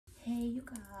Hey you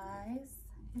guys,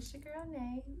 it's your girl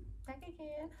Nay, back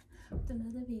again with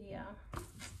another video.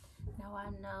 Now I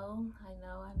know,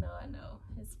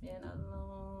 it's been a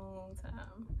long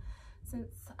time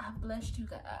since I've blessed you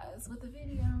guys with a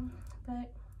video,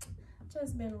 but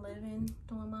just been living,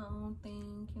 doing my own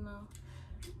thing, you know,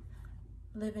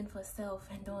 living for self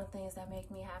and doing things that make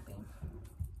me happy.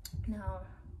 Now,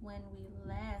 when we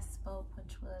last spoke,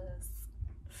 which was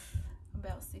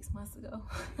about 6 months ago,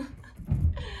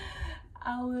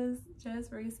 I was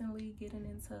just recently getting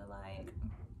into like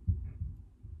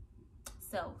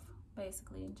self,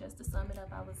 basically. Just to sum it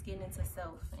up, I was getting into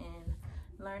self and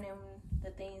learning the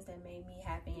things that made me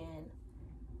happy and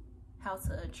how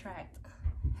to attract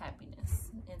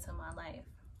happiness into my life.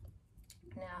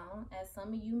 Now, as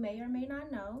some of you may or may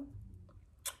not know,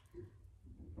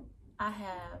 I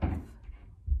have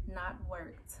not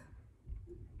worked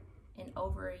in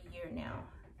over a year now.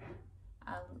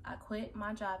 I quit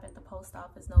my job at the post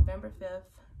office November 5th,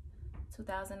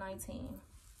 2019,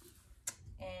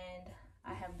 and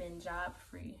I have been job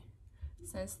free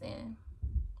since then.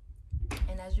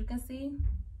 And as you can see,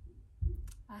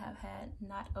 I have had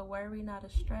not a worry, not a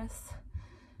stress,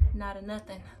 not a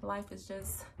nothing. Life is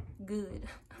just good,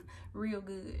 real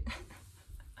good.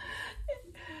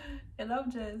 And I'm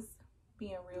just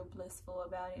being real blissful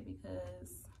about it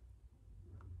because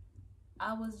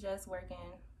I was just working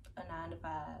a 9-to-5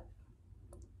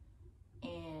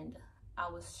 and I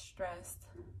was stressed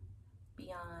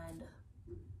beyond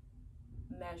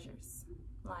measures.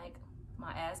 Like,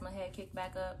 my asthma had kicked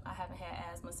back up. I haven't had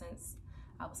asthma since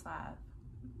I was 5.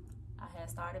 I had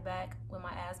started back with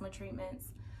my asthma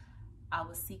treatments. I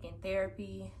was seeking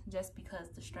therapy just because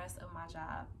the stress of my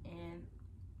job, and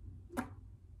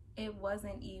it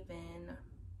wasn't even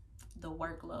the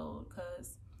workload,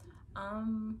 because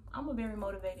I'm a very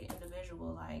motivated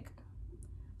individual, like,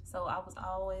 so I was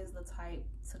always the type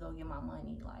to go get my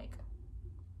money. Like,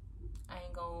 I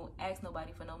ain't gonna ask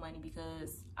nobody for no money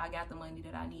because I got the money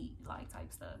that I need, like,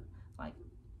 type stuff. Like,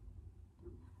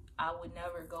 I would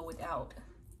never go without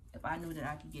if I knew that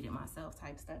I could get it myself,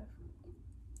 type stuff.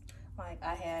 Like,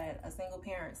 I had a single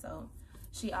parent, so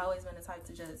she always been the type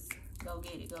to just go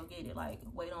get it, like,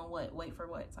 wait on what, wait for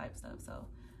what type stuff. So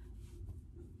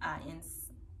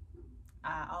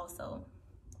I also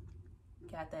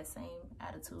got that same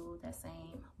attitude, that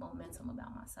same momentum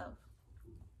about myself.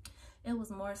 It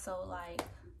was more so like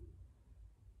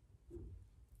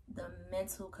the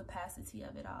mental capacity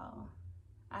of it all.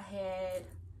 I had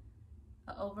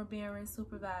an overbearing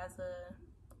supervisor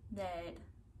that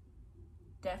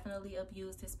definitely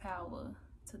abused his power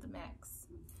to the max.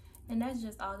 And that's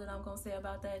just all that I'm gonna say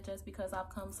about that, just because I've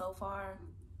come so far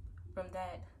from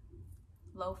that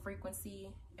low frequency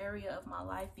area of my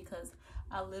life, because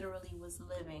I literally was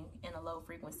living in a low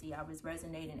frequency. I was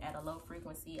resonating at a low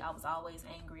frequency. I was always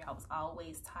angry. I was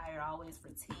always tired, always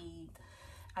fatigued.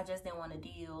 I just didn't want to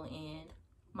deal, and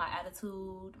my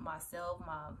attitude, myself,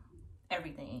 my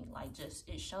everything, like, just,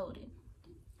 it showed it.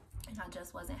 And I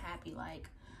just wasn't happy. Like,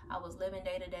 I was living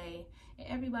day to day, and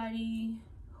everybody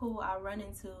who I run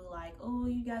into, like, oh,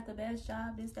 you got the best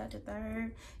job, this, that, the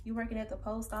third, you working at the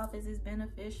post office is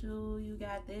beneficial, you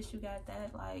got this, you got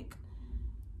that, like,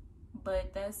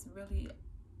 but that's really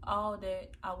all that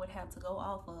I would have to go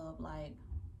off of. Like,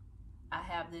 I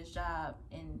have this job,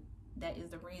 and that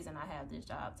is the reason I have this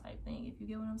job, type thing, if you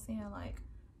get what I'm saying. Like,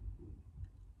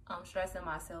 I'm stressing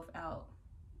myself out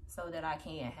so that I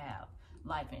can have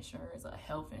life insurance or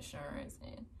health insurance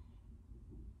and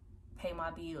pay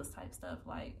my bills, type stuff.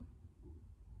 Like,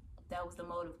 that was the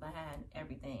motive behind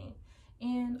everything.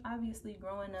 And obviously,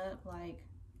 growing up, like,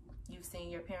 you've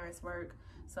seen your parents work,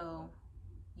 so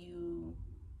you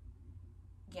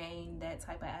gain that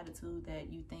type of attitude that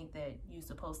you think that you're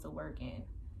supposed to work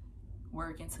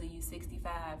until you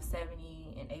 65,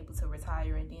 70 and able to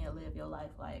retire and then live your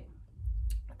life. Like,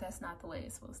 that's not the way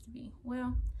it's supposed to be.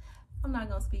 Well, I'm not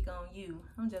gonna speak on you,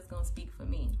 I'm just gonna speak for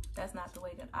me. That's not the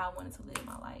way that I wanted to live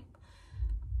my life.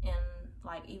 And,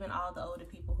 like, even all the older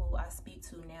people who I speak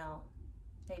to now,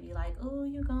 they be like, oh,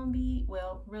 you gonna be,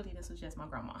 well, really, this was just my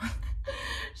grandma.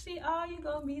 Oh, you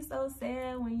gonna be so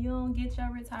sad when you don't get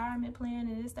your retirement plan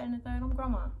and this, that, and the third. I'm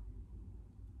grandma.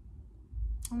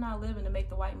 I'm not living to make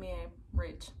the white man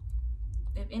rich.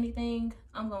 If anything,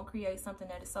 I'm gonna create something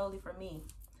that is solely for me,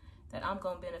 that I'm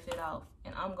gonna benefit off,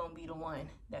 and I'm gonna be the one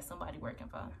that somebody working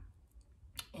for.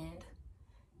 And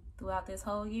throughout this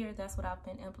whole year, that's what I've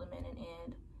been implementing,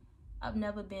 and I've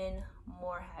never been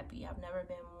more happy. I've never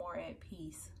been more at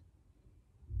peace.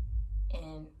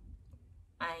 And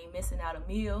I ain't missing out a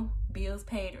meal, bills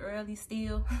paid early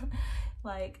still.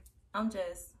 Like, I'm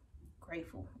just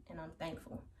grateful and I'm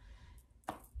thankful.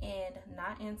 And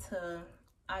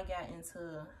I got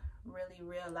into really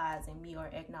realizing me or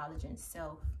acknowledging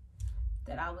self,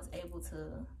 that I was able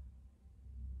to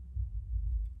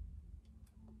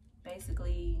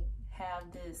basically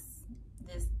have this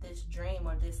dream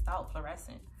or this thought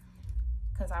fluorescent.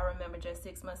 Because I remember just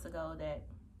 6 months ago that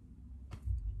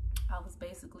I was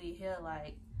basically here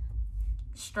like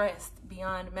stressed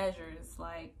beyond measures,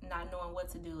 like not knowing what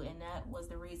to do. And that was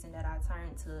the reason that I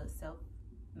turned to self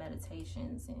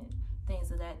meditations and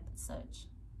things of that such.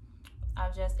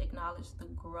 I've just acknowledged the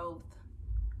growth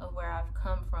of where I've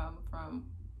come from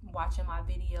watching my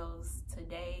videos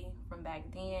today from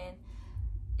back then.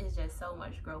 It's just so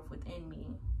much growth within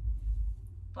me.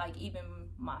 Like even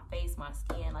my face, my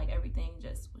skin, like everything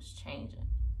just was changing.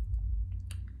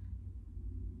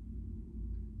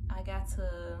 I got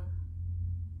to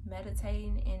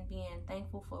meditating and being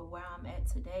thankful for where I'm at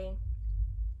today.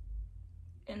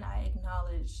 And I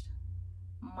acknowledged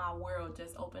my world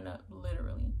just opened up,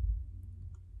 literally.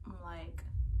 Like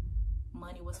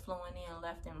money was flowing in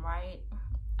left and right.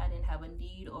 I didn't have a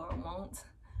need or a want.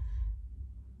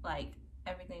 Like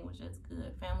everything was just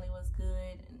good. Family was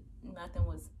good.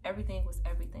 Everything was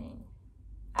everything.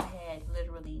 I had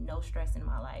literally no stress in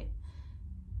my life.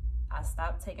 I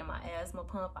stopped taking my asthma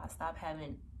pump. I stopped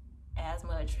having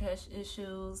asthma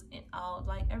issues and all,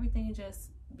 like everything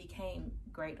just became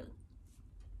greater.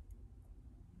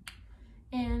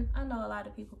 And I know a lot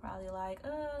of people probably like,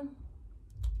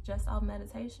 just off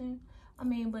meditation. I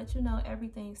mean, but you know,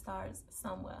 everything starts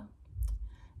somewhere.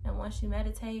 And once you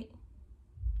meditate,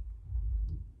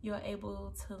 you're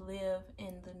able to live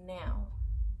in the now.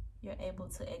 You're able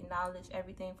to acknowledge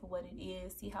everything for what it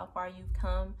is, see how far you've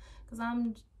come. Because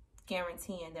I'm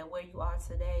guaranteeing that where you are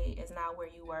today is not where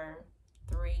you were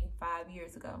 3-5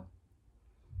 years ago.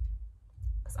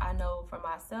 Because I know for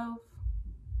myself,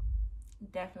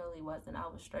 definitely wasn't. I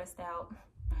was stressed out.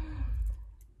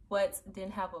 What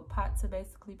didn't have a pot to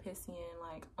basically piss in.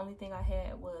 Like, only thing I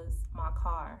had was my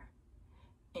car.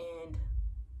 And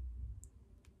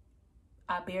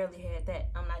I barely had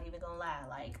that. I'm not even gonna lie.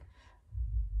 Like,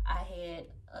 I had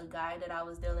a guy that I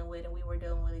was dealing with, and we were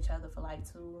dealing with each other for like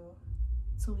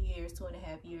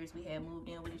 2.5 years. We had moved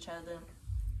in with each other,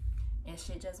 and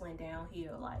shit just went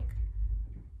downhill. Like,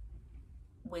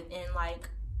 within like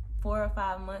 4 or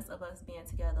 5 months of us being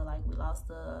together, like, we lost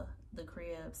the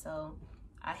crib. So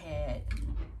I had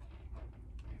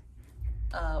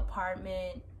an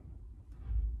apartment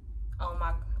on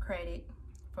my credit,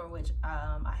 for which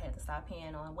I had to stop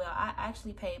paying on. Well, I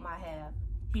actually paid my half.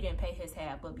 He didn't pay his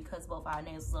half, but because both our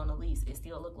names was on the lease, it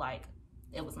still looked like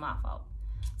it was my fault.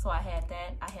 So I had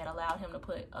that. I had allowed him to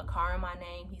put a car in my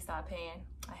name. He stopped paying.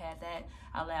 I had that.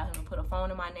 I allowed him to put a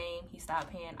phone in my name. He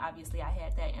stopped paying. Obviously, I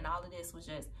had that. And all of this was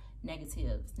just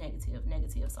negatives.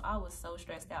 So I was so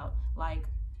stressed out. Like,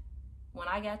 when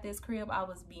I got this crib, I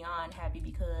was beyond happy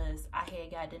because I had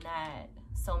got denied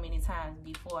so many times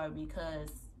before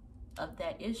because of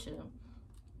that issue.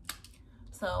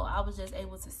 So I was just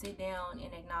able to sit down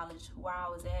and acknowledge where I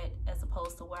was at as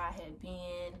opposed to where I had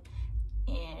been.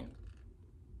 And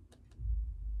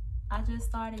I just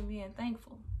started being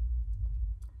thankful.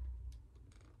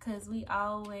 Because we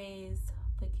always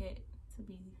forget to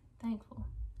be thankful.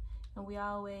 And we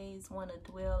always want to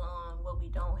dwell on what we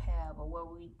don't have or where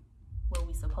we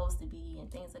supposed to be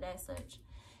and things of that such.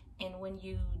 And when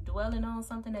you dwelling on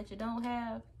something that you don't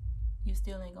have, you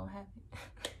still ain't gonna have it.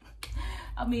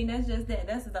 I mean, that's just that.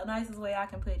 That's the nicest way I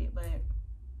can put it. But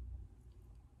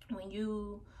when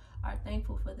you are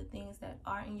thankful for the things that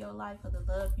are in your life, for the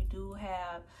love you do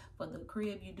have, for the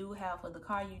crib you do have, for the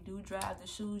car you do drive, the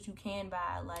shoes you can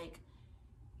buy, like,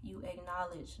 you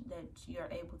acknowledge that you're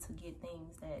able to get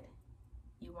things that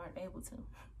you weren't able to.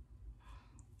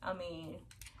 I mean,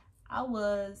 I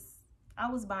was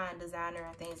buying designer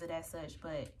and things of that such,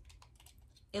 but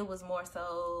it was more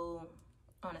so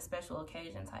on a special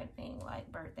occasion type thing,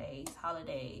 like birthdays,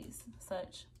 holidays,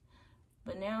 such.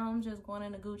 But now I'm just going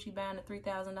into Gucci buying a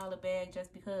 $3,000 bag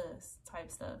just because type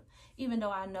stuff. Even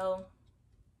though I know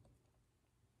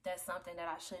that's something that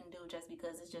I shouldn't do just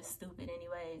because it's just stupid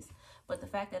anyways. But the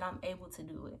fact that I'm able to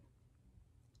do it.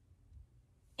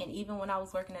 And even when I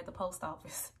was working at the post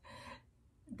office,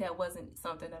 that wasn't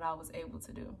something that I was able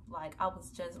to do. Like, I was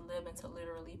just living to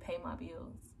literally pay my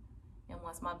bills. And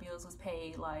once my bills was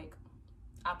paid, like,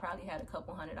 I probably had a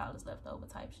couple $100 left over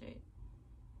type shit.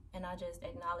 And I just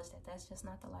acknowledged that that's just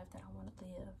not the life that I want to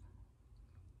live.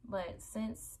 But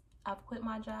since I've quit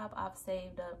my job, I've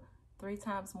saved up 3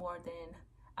 times more than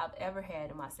I've ever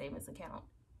had in my savings account.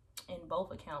 In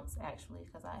both accounts, actually,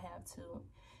 because I have 2.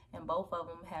 And both of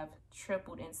them have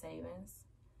tripled in savings.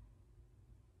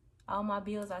 All my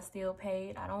bills are still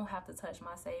paid. I don't have to touch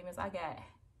my savings. I got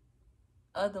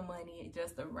other money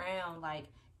just around, like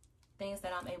things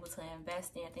that I'm able to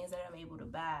invest in, things that I'm able to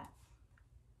buy.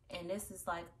 And this is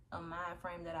like a mind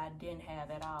frame that I didn't have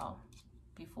at all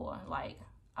before. Like,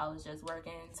 I was just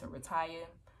working to retire,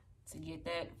 to get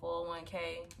that 401k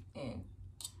and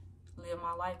live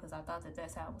my life because I thought that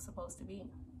that's how it was supposed to be.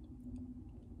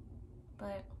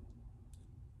 But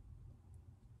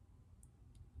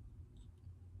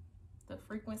the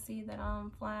frequency that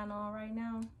I'm flying on right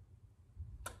now,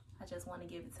 I just want to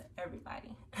give it to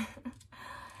everybody.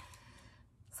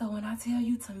 So when I tell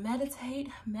you to meditate,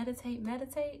 meditate,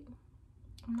 meditate,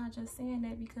 I'm not just saying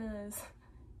that because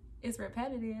it's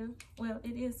repetitive. Well,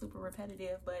 it is super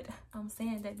repetitive, but I'm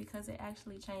saying that because it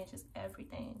actually changes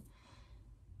everything.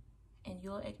 And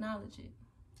you'll acknowledge it.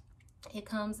 It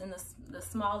comes in the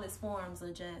smallest forms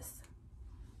of just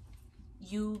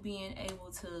you being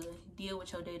able to deal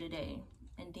with your day-to-day.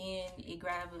 And then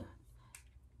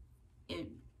it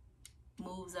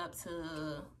moves up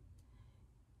to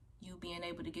you being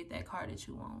able to get that car that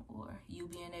you want, or you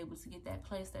being able to get that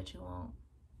place that you want.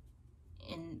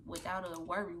 And without a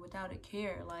worry, without a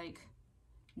care, like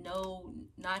no,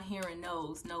 not hearing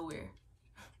no's nowhere.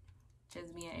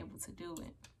 Just being able to do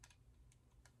it.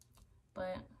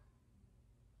 But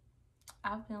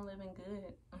I've been living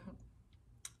good.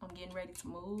 I'm getting ready to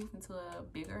move into a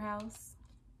bigger house.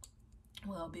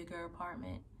 Well, a bigger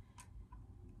apartment.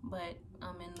 But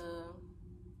I'm in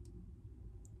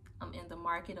the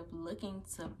market of looking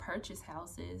to purchase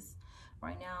houses.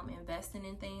 Right now I'm investing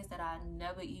in things that I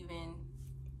never even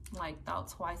like thought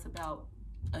twice about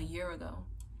a year ago.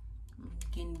 I'm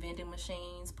getting vending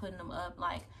machines, putting them up.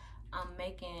 Like, I'm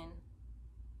making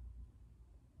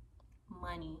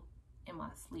money in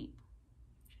my sleep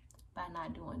by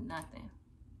not doing nothing,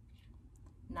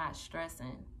 not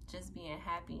stressing, just being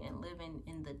happy and living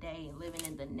in the day, living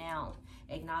in the now,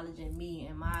 acknowledging me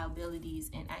and my abilities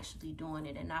and actually doing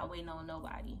it and not waiting on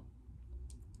nobody.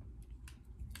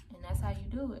 And that's how you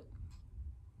do it.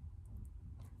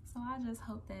 So I just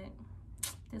hope that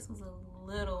this was a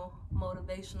little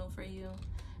motivational for you.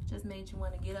 Just made you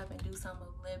want to get up and do something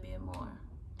a little bit more.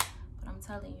 But I'm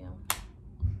telling you,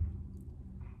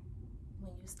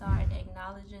 when you start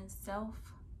acknowledging self,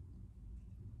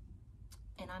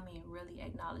 and I mean really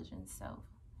acknowledging self,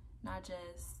 not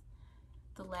just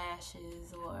the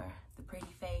lashes or the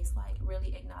pretty face, like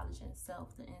really acknowledging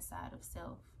self, the inside of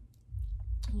self.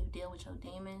 You deal with your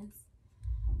demons.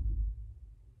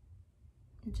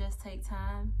 Just take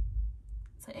time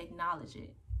to acknowledge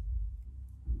it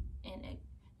and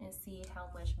see how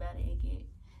much better it gets.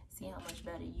 See how much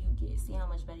better you get. See how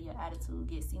much better your attitude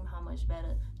gets. See how much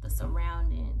better the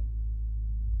surrounding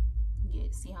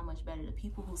get. See how much better the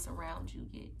people who surround you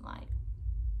get. Like,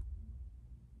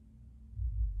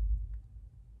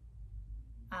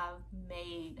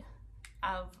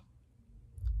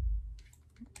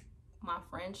 my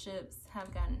friendships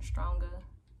have gotten stronger.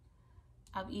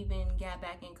 I've even got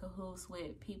back in cahoots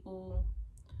with people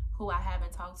who I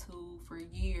haven't talked to for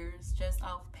years, just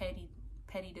off petty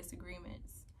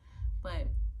disagreements. But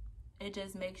it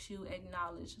just makes you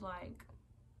acknowledge, like,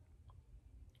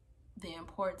 the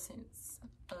importance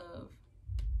of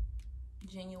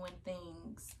genuine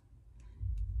things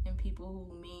and people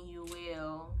who mean you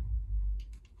well,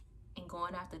 and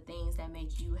going after things that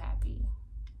make you happy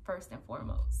first and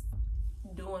foremost.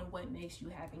 Doing what makes you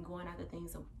happy, going after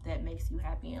things that makes you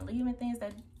happy, and leaving things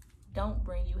that don't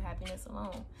bring you happiness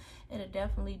alone. It'll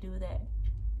definitely do that.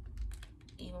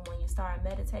 Even when you start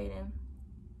meditating,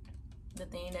 the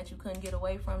thing that you couldn't get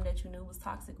away from, that you knew was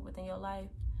toxic within your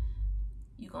life,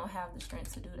 you're gonna have the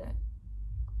strength to do that.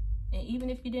 And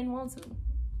even if you didn't want to,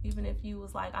 even if you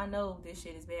was like, I know this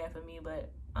shit is bad for me,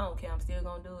 but I don't care, I'm still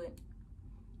gonna do it.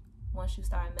 Once you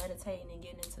start meditating and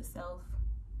getting into self,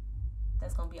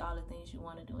 that's gonna be all the things you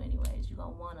want to do anyways. You're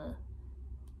gonna want to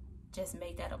just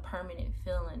make that a permanent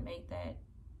feeling, make that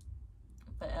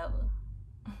forever.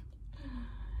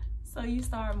 So you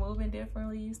start moving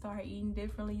differently, you start eating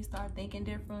differently, you start thinking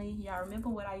differently. Y'all remember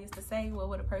what I used to say? What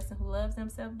would a person who loves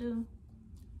themselves do?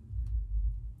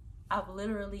 I've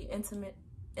literally I don't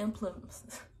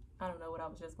know what I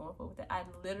was just going for with that. I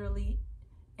literally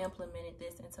implemented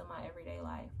this into my everyday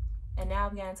life. And now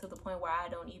I've gotten to the point where I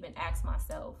don't even ask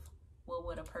myself, what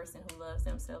would a person who loves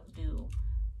themselves do?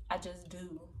 I just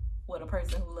do what a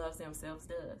person who loves themselves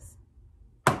does.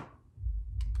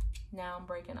 Now I'm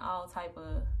breaking all type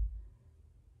of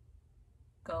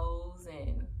goals,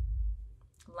 and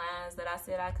lines that I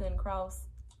said I couldn't cross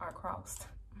are crossed.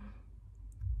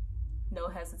 No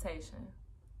hesitation.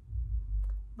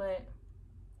 But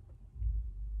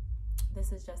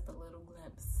this is just a little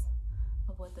glimpse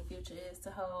of what the future is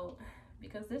to hold,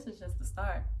 because this is just the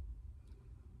start.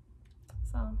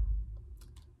 So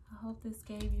I hope this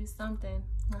gave you something.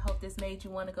 I hope this made you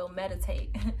want to go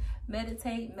meditate.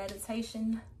 Meditate,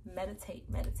 meditation, meditate.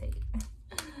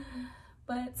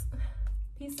 But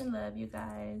peace and love, you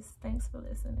guys. Thanks for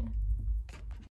listening.